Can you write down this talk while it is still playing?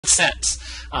sense.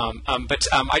 But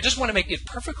I just want to make it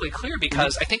perfectly clear,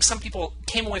 because I think some people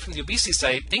came away from the obesity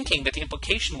study thinking that the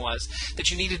implication was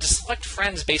that you needed to select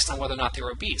friends based on whether or not they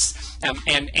were obese.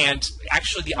 And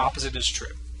actually the opposite is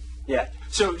true. Yeah.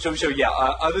 So yeah,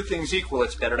 other things equal,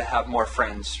 it's better to have more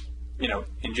friends,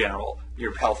 in general.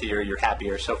 You're healthier, you're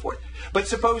happier, so forth. But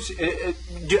suppose,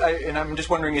 and I'm just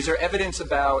wondering, is there evidence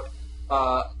about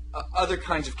other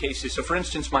kinds of cases? So for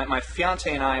instance, my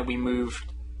fiance and I, we moved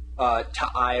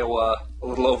to Iowa a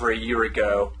little over a year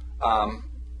ago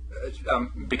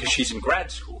because she's in grad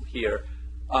school here.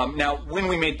 Now, when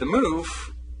we made the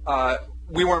move,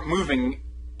 we weren't moving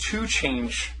to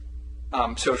change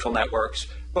social networks,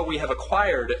 but we have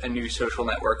acquired a new social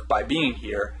network by being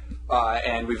here,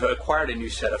 and we've acquired a new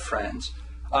set of friends.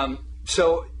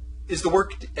 So is the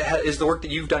work that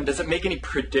you've done, does it make any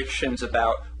predictions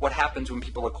about what happens when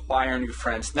people acquire new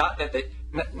friends? Not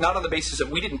on the basis of,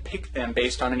 we didn't pick them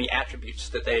based on any attributes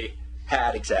that they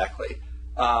had exactly.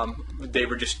 They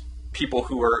were just people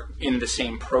who were in the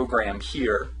same program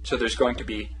here, so there's going to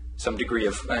be some degree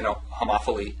of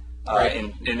homophily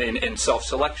in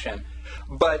self-selection.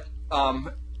 But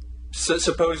so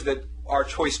suppose that our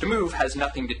choice to move has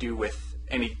nothing to do with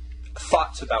any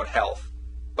thoughts about health,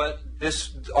 but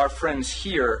our friends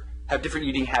here have different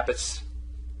eating habits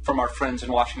from our friends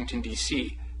in Washington,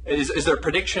 D.C. Is there a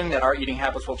prediction that our eating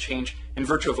habits will change in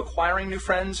virtue of acquiring new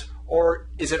friends, or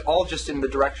is it all just in the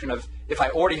direction of, if I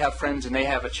already have friends and they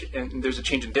have and there's a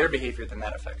change in their behavior, then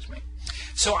that affects me?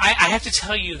 So I have to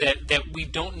tell you that we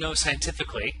don't know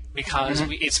scientifically, because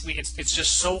it's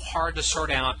just so hard to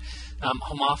sort out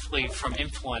homophily from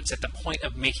influence at the point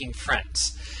of making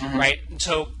friends, right?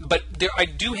 So, but I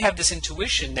do have this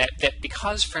intuition that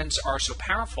because friends are so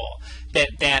powerful,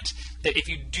 that if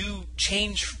you do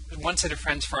change one set of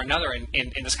friends for another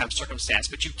in this kind of circumstance,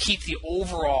 but you keep the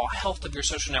overall health of your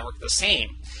social network the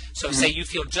same. So say you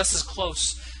feel just as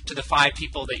close to the 5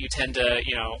 people that you tend to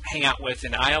hang out with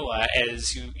in Iowa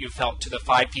as you felt to the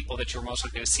 5 people that you're most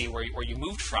likely to see where you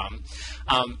moved from.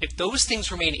 If those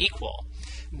things remain equal,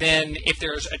 then if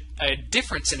there's a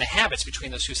difference in the habits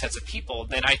between those two sets of people,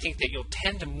 then I think that you'll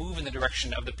tend to move in the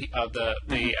direction of the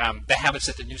habits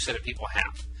that the new set of people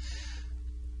have.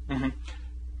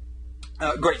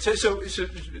 Great. So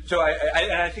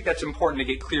I think that's important to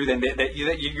get clear then that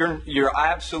you're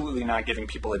absolutely not giving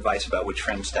people advice about which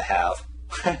friends to have.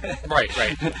 Right.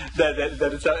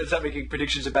 that it's not making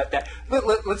predictions about that.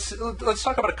 Let's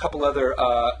talk about a couple other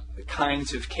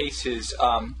kinds of cases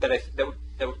that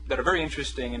are very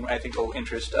interesting, and I think will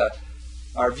interest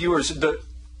our viewers.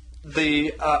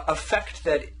 The effect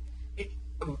that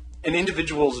an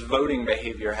individual's voting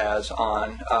behavior has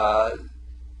on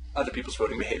other people's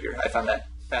voting behavior. I found that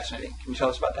fascinating. Can you tell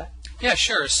us about that? Yeah,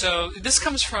 sure. So this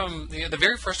comes from the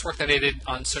very first work that I did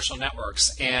on social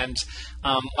networks, and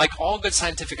like all good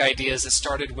scientific ideas, it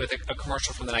started with a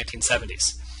commercial from the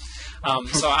 1970s.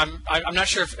 So I'm not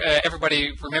sure if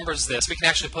everybody remembers this. We can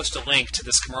actually post a link to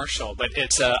this commercial, but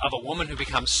it's of a woman who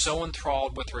becomes so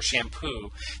enthralled with her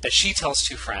shampoo that she tells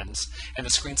 2 friends, and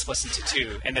the screen splits into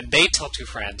 2, and then they tell 2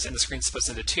 friends, and the screen splits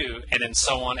into 2, and then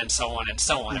so on and so on and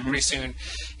so on. And pretty soon,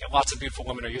 lots of beautiful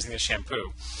women are using this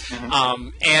shampoo.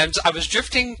 And I was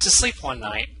drifting to sleep one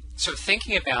night, sort of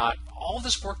thinking about all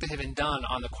this work that had been done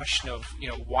on the question of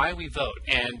why we vote,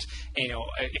 and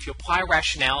if you apply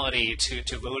rationality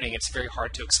to voting, it's very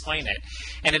hard to explain it.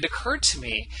 And it occurred to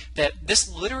me that this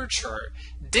literature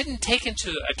didn't take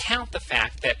into account the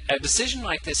fact that a decision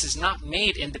like this is not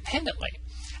made independently.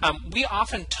 We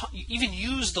often even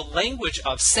use the language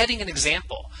of setting an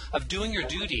example, of doing your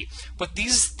duty, but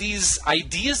these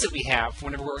ideas that we have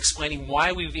whenever we're explaining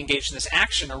why we've engaged in this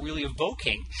action are really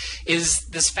evoking is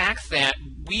this fact that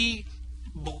we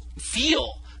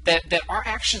feel that our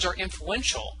actions are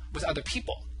influential with other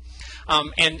people.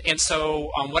 So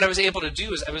what I was able to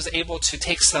do is I was able to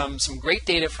take some great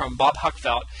data from Bob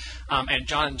Huckfeldt and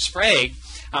John Sprague,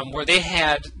 where they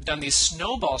had done these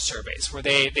snowball surveys where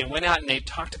they went out and they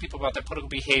talked to people about their political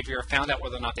behavior, found out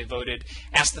whether or not they voted,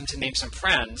 asked them to name some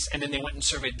friends, and then they went and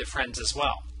surveyed their friends as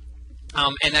well.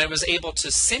 And I was able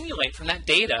to simulate from that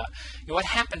data what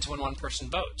happens when one person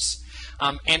votes.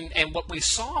 And what we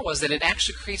saw was that it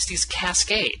actually creates these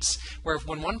cascades where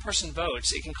when one person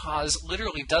votes, it can cause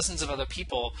literally dozens of other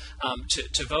people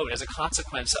to vote as a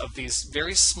consequence of these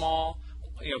very small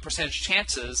percentage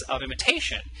chances of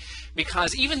imitation,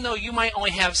 because even though you might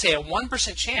only have, say, a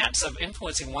 1% chance of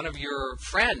influencing one of your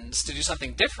friends to do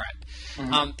something different,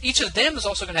 each of them is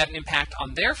also going to have an impact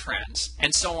on their friends,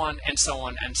 and so on and so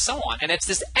on and so on. And it's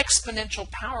this exponential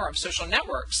power of social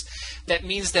networks that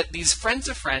means that these friends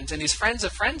of friends and these friends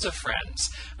of friends of friends,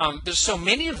 there's so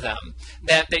many of them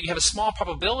that you have a small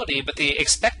probability, but the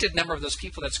expected number of those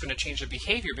people that's going to change their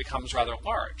behavior becomes rather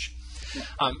large.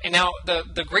 And now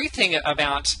the great thing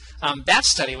about that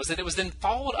study was that it was then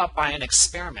followed up by an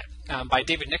experiment by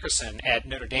David Nickerson at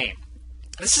Notre Dame.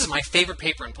 This is my favorite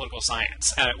paper in political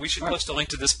science. We should post a link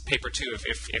to this paper too,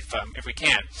 if we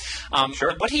can.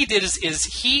 Sure. What he did is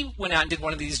he went out and did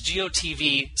one of these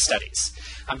GeoTV studies,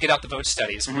 get out the vote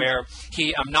studies, where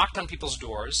he knocked on people's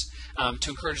doors to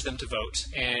encourage them to vote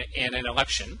in an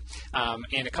election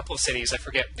in a couple of cities. I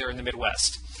forget, they're in the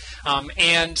Midwest,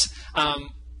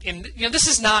 this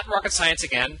is not rocket science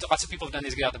again. Lots of people have done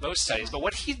these get out the vote studies, but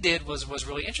what he did was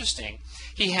really interesting.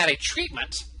 He had a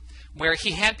treatment where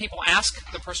he had people ask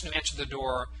the person who answered the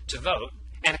door to vote,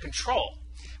 and a control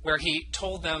where he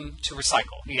told them to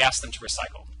recycle. He asked them to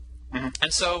recycle.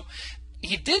 And so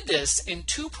he did this in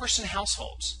 2-person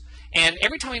households. And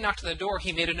every time he knocked on the door,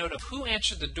 he made a note of who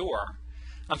answered the door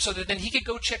so that then he could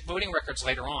go check voting records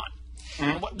later on.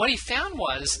 And what he found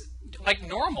was, like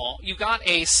normal, you got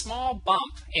a small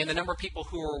bump in the number of people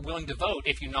who were willing to vote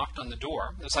if you knocked on the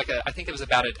door. It was like I think it was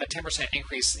about a 10%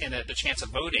 increase in the chance of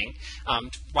voting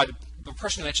by the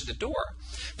person who answered the door.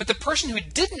 But the person who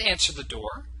didn't answer the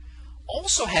door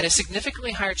also had a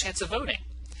significantly higher chance of voting.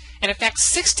 And in fact,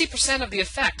 60% of the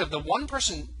effect of the one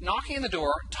person knocking on the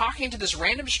door, talking to this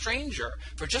random stranger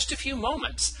for just a few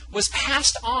moments, was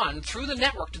passed on through the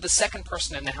network to the second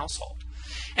person in the household.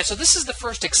 And so this is the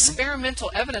first experimental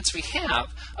evidence we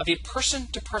have of a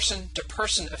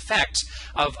person-to-person-to-person effect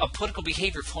of political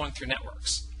behavior flowing through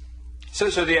networks. So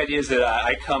the idea is that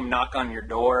I come knock on your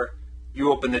door,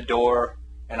 you open the door,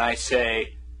 and I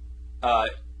say,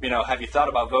 have you thought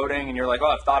about voting? And you're like, oh,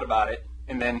 I've thought about it.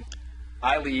 And then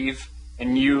I leave,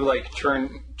 and you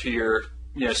turn to your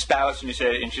spouse, and you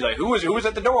say, and she's like, who was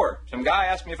at the door? Some guy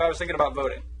asked me if I was thinking about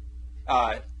voting.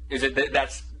 Is it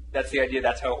that's the idea?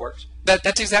 That's how it works.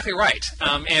 That's exactly right.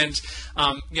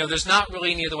 There's not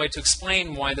really any other way to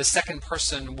explain why the second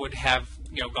person would have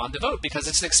gone to vote, because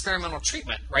it's an experimental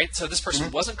treatment, right? So this person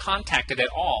wasn't contacted at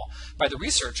all by the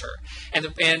researcher, and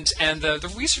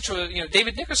the researcher,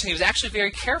 David Nickerson, he was actually very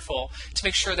careful to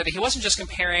make sure that he wasn't just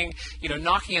comparing,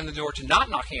 knocking on the door to not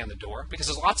knocking on the door, because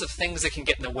there's lots of things that can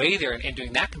get in the way there in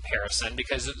doing that comparison,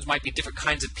 because it might be different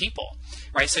kinds of people,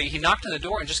 right? So he knocked on the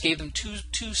door and just gave them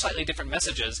two slightly different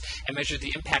messages and measured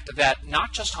the impact of that,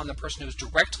 not just on the person who was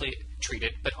directly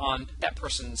treated, but on that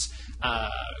person's,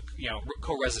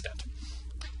 co-resident.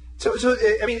 So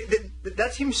I mean,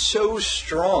 that seems so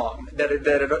strong that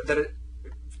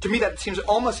to me that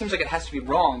almost seems like it has to be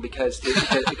wrong because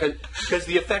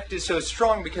the effect is so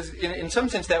strong. Because in some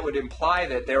sense that would imply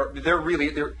that there are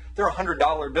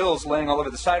 $100 bills laying all over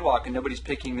the sidewalk and nobody's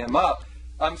picking them up.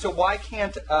 So why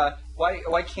can't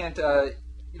the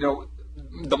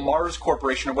Mars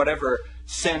Corporation or whatever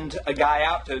send a guy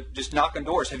out to just knock on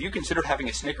doors? Have you considered having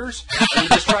a Snickers? And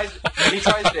he tries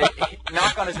to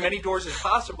knock on as many doors as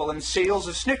possible, and sales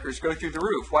of Snickers go through the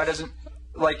roof. Why doesn't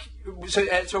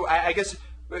so I guess,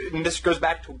 and this goes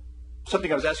back to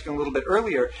something I was asking a little bit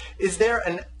earlier. Is there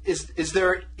in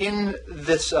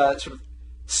this sort of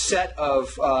set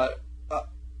of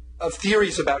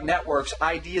theories about networks,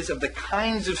 ideas of the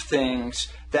kinds of things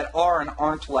that are and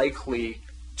aren't likely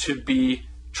to be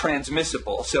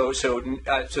transmissible? So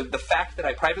the fact that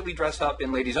I privately dress up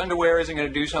in ladies' underwear isn't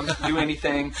going to do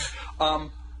anything.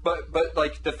 But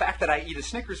like the fact that I eat a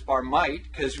Snickers bar might,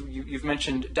 because you've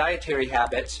mentioned dietary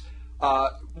habits.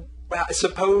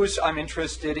 Suppose I'm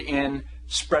interested in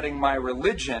spreading my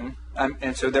religion,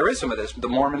 and so there is some of this. The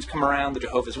Mormons come around, the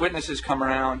Jehovah's Witnesses come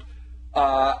around.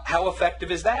 How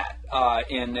effective is that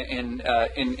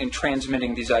in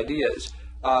transmitting these ideas?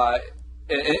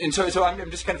 And so I'm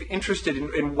just kind of interested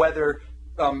in whether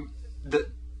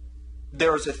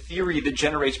there is a theory that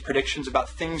generates predictions about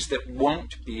things that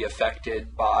won't be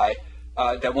affected by,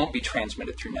 that won't be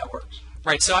transmitted through networks.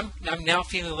 Right, so I'm now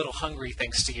feeling a little hungry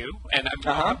thanks to you, and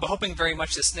I'm hoping very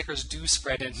much that Snickers do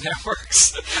spread in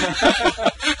networks.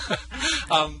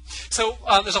 So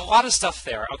there's a lot of stuff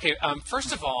there. Okay,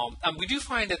 first of all, we do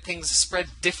find that things spread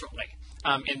differently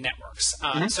in networks.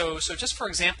 So just for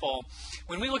example,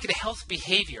 when we look at health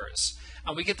behaviors,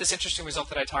 we get this interesting result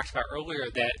that I talked about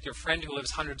earlier, that your friend who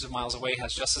lives hundreds of miles away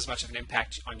has just as much of an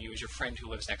impact on you as your friend who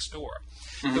lives next door.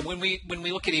 But when we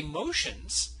look at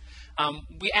emotions,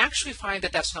 we actually find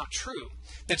that that's not true.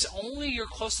 That's only your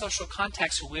close social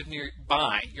contacts who live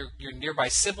nearby, your nearby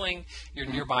sibling, your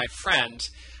nearby friend,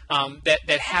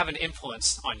 that have an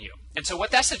influence on you. And so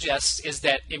what that suggests is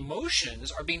that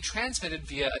emotions are being transmitted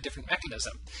via a different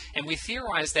mechanism. And we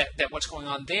theorize that what's going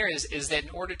on there is that in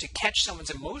order to catch someone's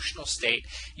emotional state,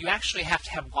 you actually have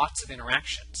to have lots of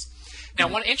interactions. Now,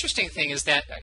 one interesting thing is that